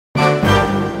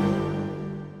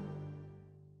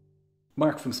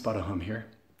Mark from Spot Home here.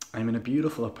 I'm in a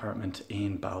beautiful apartment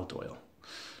in Baldoyle,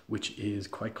 which is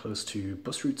quite close to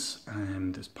bus routes,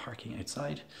 and there's parking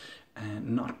outside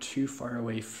and not too far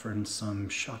away from some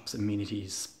shops,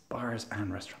 amenities, bars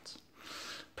and restaurants.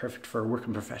 Perfect for a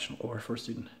working professional or for a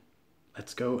student.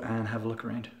 Let's go and have a look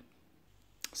around.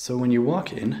 So when you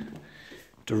walk in,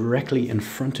 directly in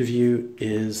front of you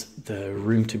is the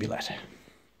room to be let.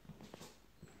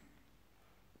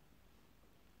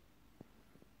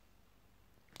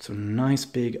 So nice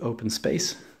big open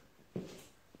space.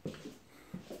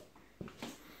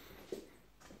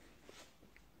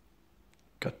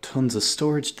 Got tons of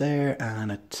storage there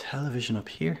and a television up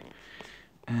here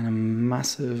and a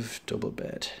massive double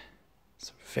bed.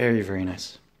 So very, very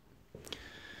nice.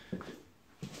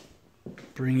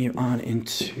 Bring you on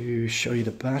into show you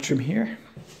the bathroom here.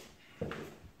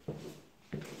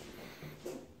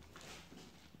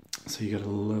 So you got a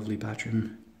lovely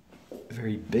bathroom,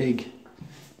 very big.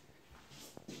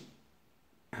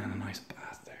 And a nice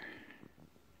bath there.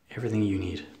 Everything you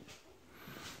need.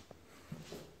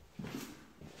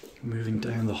 Moving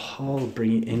down the hall,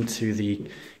 bring you into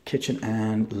the kitchen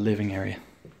and living area.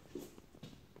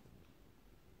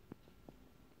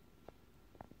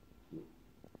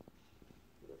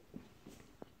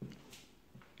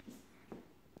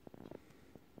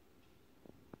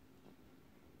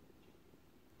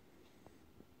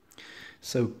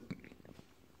 So,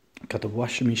 got the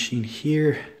washing machine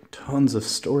here. Tons of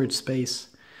storage space,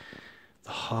 the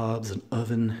hobs and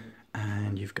oven,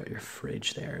 and you've got your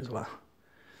fridge there as well.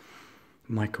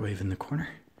 Microwave in the corner.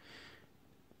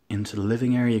 Into the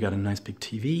living area, you got a nice big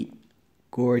TV,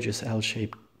 gorgeous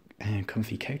L-shaped and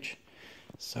comfy couch.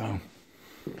 So,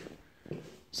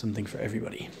 something for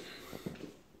everybody.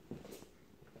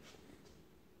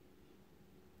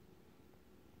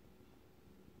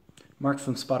 Mark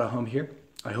from Spot Home here.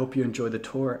 I hope you enjoyed the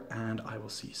tour, and I will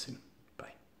see you soon.